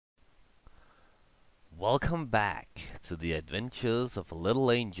Welcome back to the adventures of a little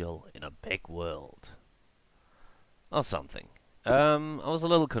angel in a big world. Or something. I was a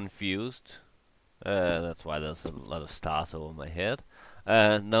little confused. That's why there's a lot of stars over my head.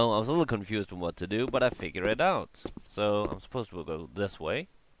 No, I was a little confused on what to do, but I figured it out. So, I'm supposed to go this way.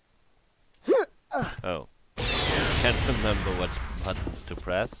 Oh. Can't remember what buttons to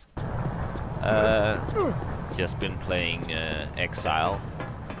press. Just been playing Exile.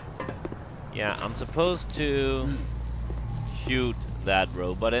 Yeah, I'm supposed to shoot that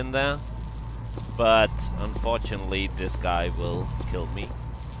robot in there, but unfortunately this guy will kill me.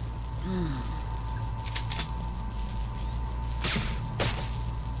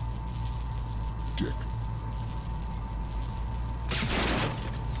 Dick.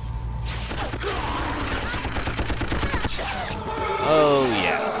 Oh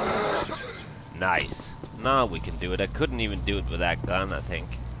yeah. Nice. Now we can do it. I couldn't even do it with that gun, I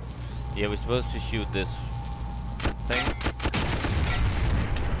think. Yeah, we're supposed to shoot this thing.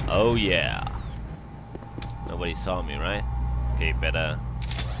 Oh yeah. Nobody saw me, right? Okay, better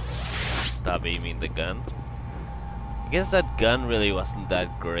stop aiming the gun. I guess that gun really wasn't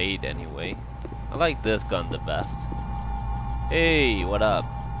that great anyway. I like this gun the best. Hey, what up?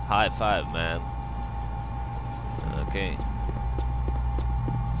 High five, man. Okay.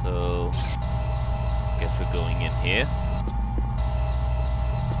 So, guess we're going in here.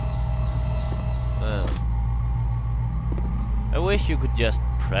 I wish you could just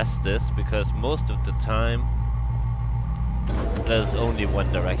press this, because most of the time there's only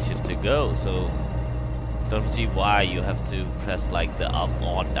one direction to go, so don't see why you have to press like the up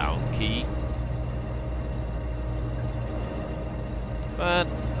or down key. But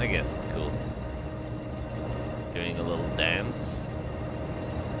I guess it's cool. Doing a little dance.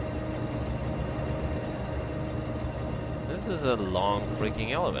 This is a long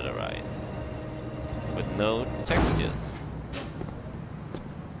freaking elevator ride with no textures.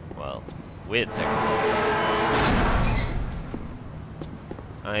 Well, weird textures.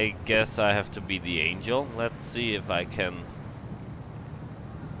 I guess I have to be the angel. Let's see if I can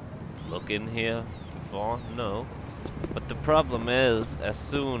look in here before. No. But the problem is, as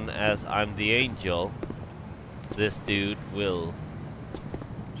soon as I'm the angel, this dude will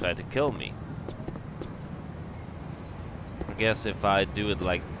try to kill me. I guess if I do it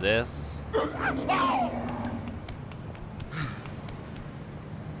like this.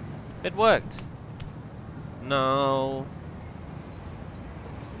 It worked. No.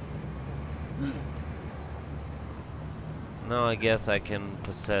 Now I guess I can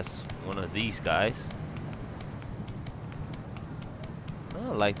possess one of these guys.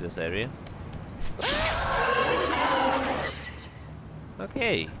 Oh, I like this area.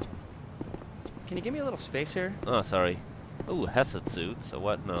 Okay. Can you give me a little space here? Oh, sorry. Oh, hazard suit. So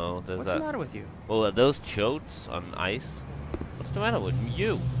what? No, there's What's the matter with you? Oh, are those chotes on ice? What's the matter with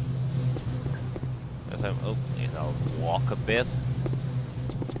you? As I'm opening, I'll walk a bit.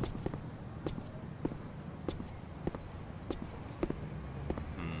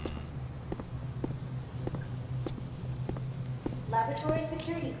 Laboratory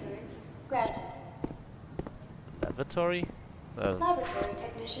security clearance granted. Laboratory? Laboratory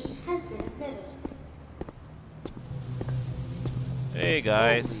technician has been admitted. Hey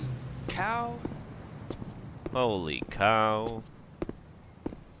guys. Holy cow. Holy cow.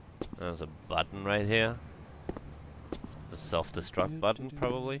 There's a button right here. The self-destruct button,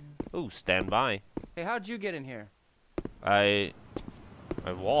 probably. Ooh, stand by. Hey, how'd you get in here? I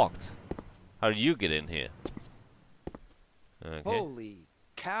walked. How did you get in here? Okay. Holy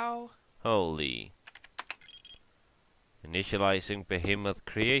cow. Holy. Initializing behemoth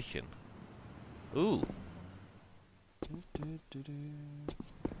creation. Ooh.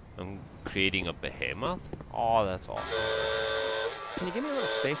 I'm creating a behemoth? Oh, that's awesome. Can you give me a little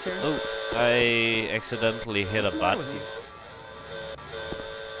space here? Oh, I accidentally hit What's a the matter button. with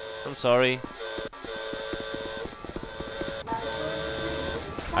you? I'm sorry.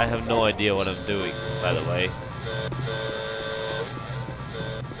 I have no idea what I'm doing, by the way.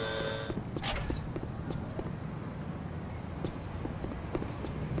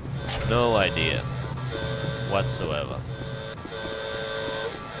 No idea whatsoever.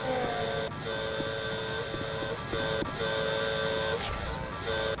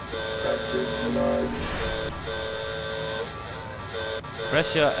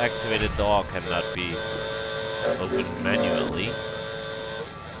 Pressure activated door cannot be opened manually.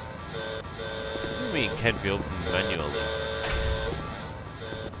 What do you mean can't be opened manually?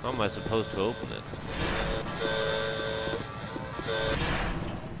 How am I supposed to open it?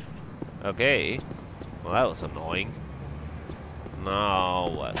 Okay. Well, that was annoying. Now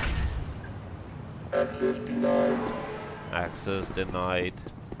what? Access denied.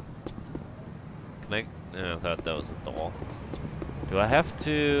 Can I? No, I thought that was a door. Do I have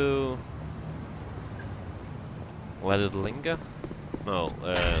to let it linger? No.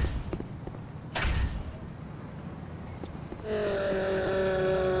 I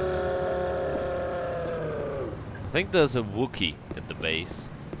think there's a Wookiee at the base.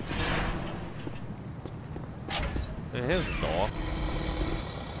 Here's a door.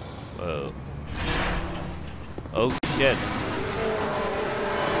 Whoa. Oh shit.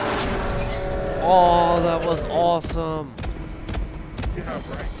 Oh, that was awesome. Yeah,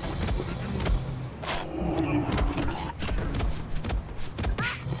 right.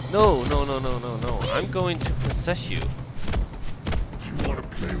 No, no, no, no, no, no. I'm going to possess you. You wanna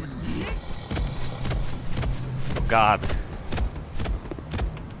play with me? Oh god.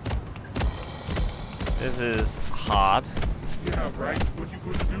 This is hard. Yeah, right. What you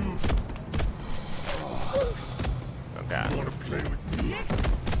gonna do? Oh You god. wanna play with me?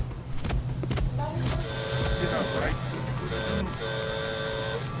 Yeah, right. What you gonna do?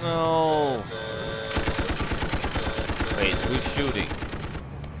 No. Wait, who's shooting?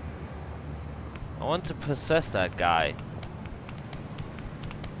 I want to possess that guy.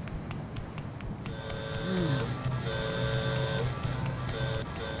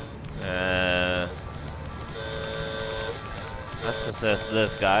 Let's possess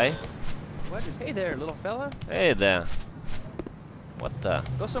this guy. What is? Hey there, little fella. Hey there. What the?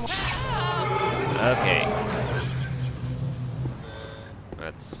 Go somewhere. Okay.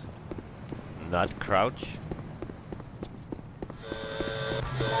 Let's not crouch.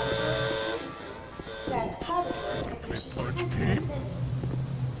 Laboratory technician has been admitted.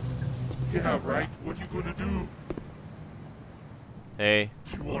 Yeah, right. What you gonna do? Hey.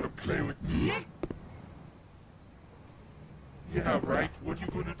 You wanna play with me? Yeah, right. What you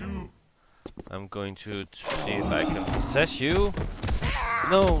gonna do? I'm going to see if I can possess you.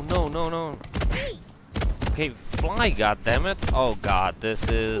 No, no, no, no. Okay, fly, goddammit. Oh god, this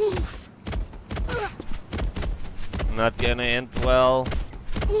is not gonna end well.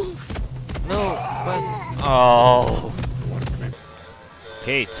 No, but oh.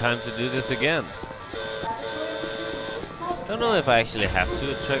 Okay, time to do this again. Don't know if I actually have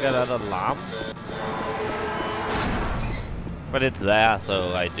to trigger that alarm, but it's there,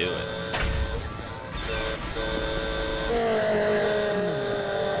 so I do it.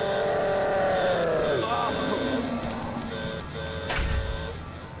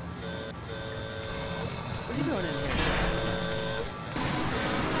 What are you doing in here?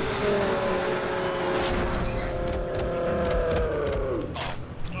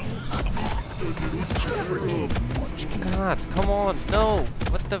 God, come on, no!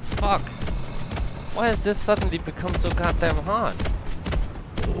 What the fuck? Why has this suddenly become so goddamn hard?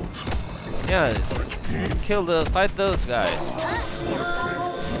 Yeah, fight those guys.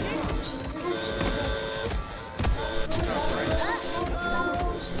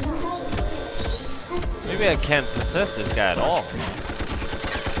 Maybe I can't possess this guy at all.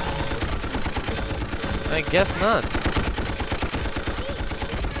 I guess not.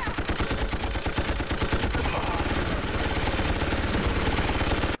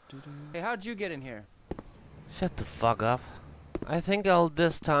 Hey, how'd you get in here? Shut the fuck up. I think I'll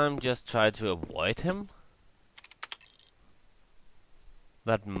this time just try to avoid him.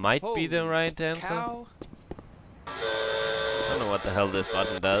 That might be the Holy right answer. Cow. I don't know what the hell this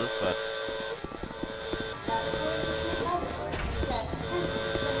button does, but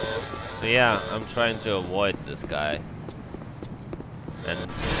so yeah, I'm trying to avoid this guy. And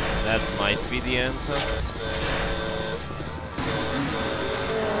that might be the answer.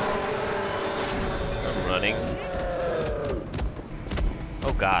 I'm running.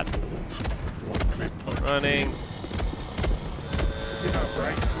 Oh god. Running. Yeah,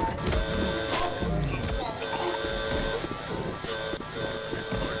 right.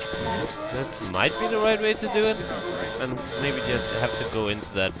 This might be the right way to do it. And maybe just have to go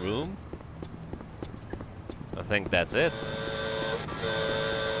into that room. I think that's it.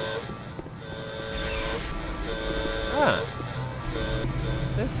 Ah.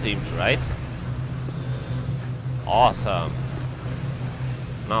 This seems right. Awesome.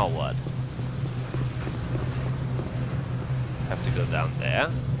 Now what? Have to go down there.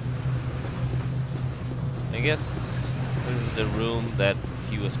 I guess this is the room that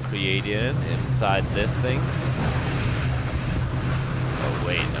he was created in, inside this thing. Oh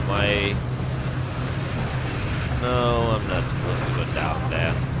wait, am I... No, I'm not supposed to go down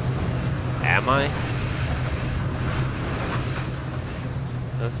there. Am I?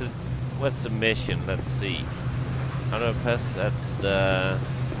 What's the mission? Let's see. How do I press? That's the...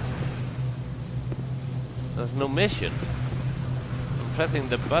 There's no mission. I'm pressing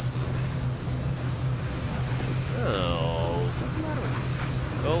the button. Oh. What's the matter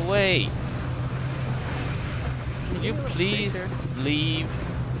with you? Go away. Can Can you give me a little please space here? leave?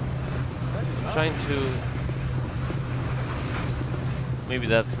 What is I'm up? trying to... Maybe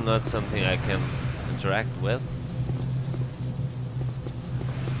that's not something I can interact with.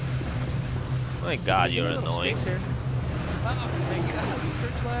 My god, Can you you're give me a little annoying. space here? Oh, thank you.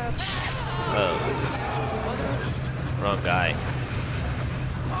 Research lab. Oh, Smothered. wrong guy. Hey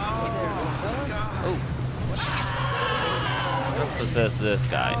there, little fella. Oh. Let's possess this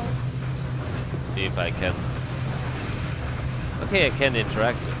guy. See if I can... Okay, I can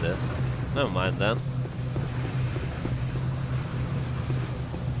interact with this. Never mind then.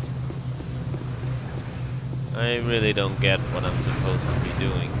 I really don't get what I'm supposed to be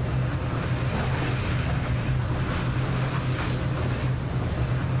doing.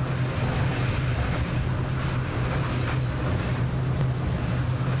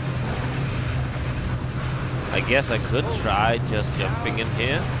 I guess I could try just jumping in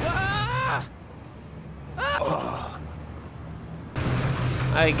here.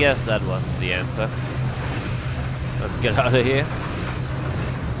 I guess that wasn't the answer. Let's get out of here.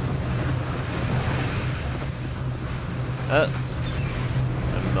 I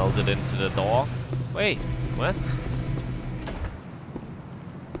melted into the door. Wait, what?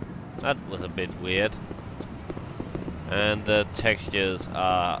 That was a bit weird. And the textures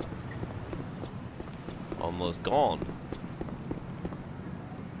are almost gone.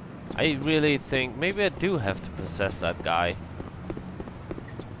 I really think maybe I do have to possess that guy.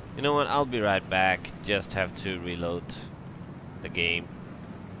 You know what, I'll be right back. Just have to reload the game.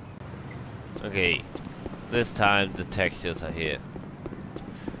 Okay, this time the textures are here.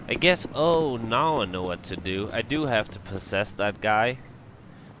 I guess, oh, now I know what to do. I do have to possess that guy.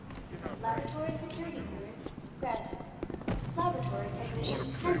 Laboratory security clearance granted. Laboratory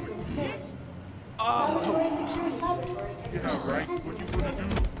technician has been admitted. Laboratory technician Yeah, right. has What been you gonna admitted.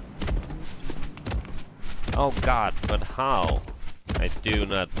 do? Oh god, but how? I do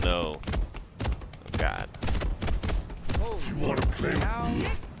not know. Oh god. You wanna play with me?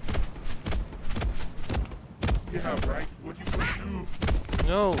 Yeah, right. What you gonna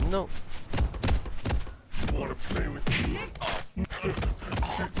No, no. do? You wanna play with me?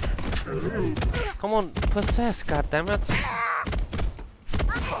 Come on, possess, goddammit.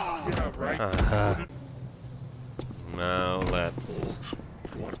 Yeah, right. Now let's... You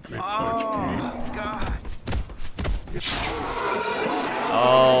wanna play punch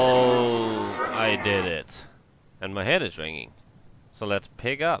Oh, I did it. And my head is ringing. So let's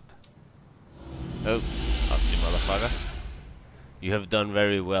pick up. Oh, up you motherfucker. You have done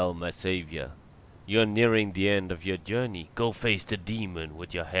very well, my savior. You are nearing the end of your journey. Go face the demon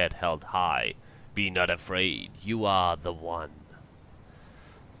with your head held high. Be not afraid. You are the one.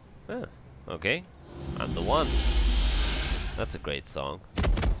 Ah, okay. I'm the one. That's a great song.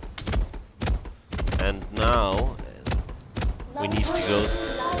 And now we need to go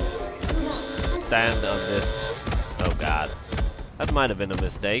stand on this. Oh god. That might have been a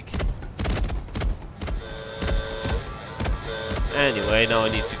mistake. Anyway, now I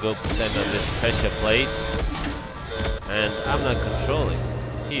need to go stand on this pressure plate. And I'm not controlling.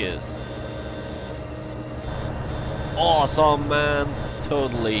 He is. Awesome, man.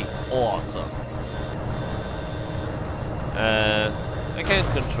 Totally awesome. I can't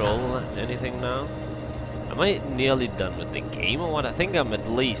control anything now. Am I nearly done with the game or what? I think I'm at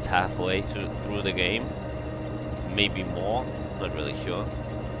least halfway through the game. Maybe more. Not really sure.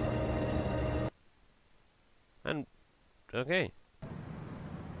 And okay.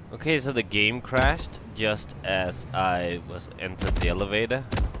 Okay, so the game crashed just as I was entered the elevator.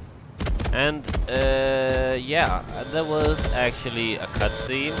 And yeah, there was actually a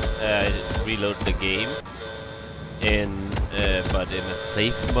cutscene. I reloaded the game but in a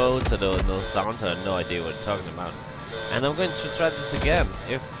safe mode, so there was no sound. I had no idea what I'm talking about. And I'm going to try this again.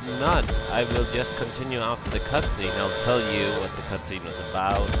 If not, I will just continue after the cutscene. I'll tell you what the cutscene was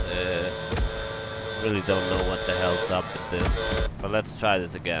about. Really don't know what the hell's up with this. But let's try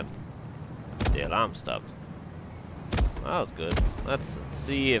this again. The alarm stopped. That was good. Let's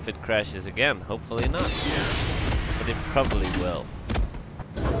see if it crashes again. Hopefully not. But it probably will.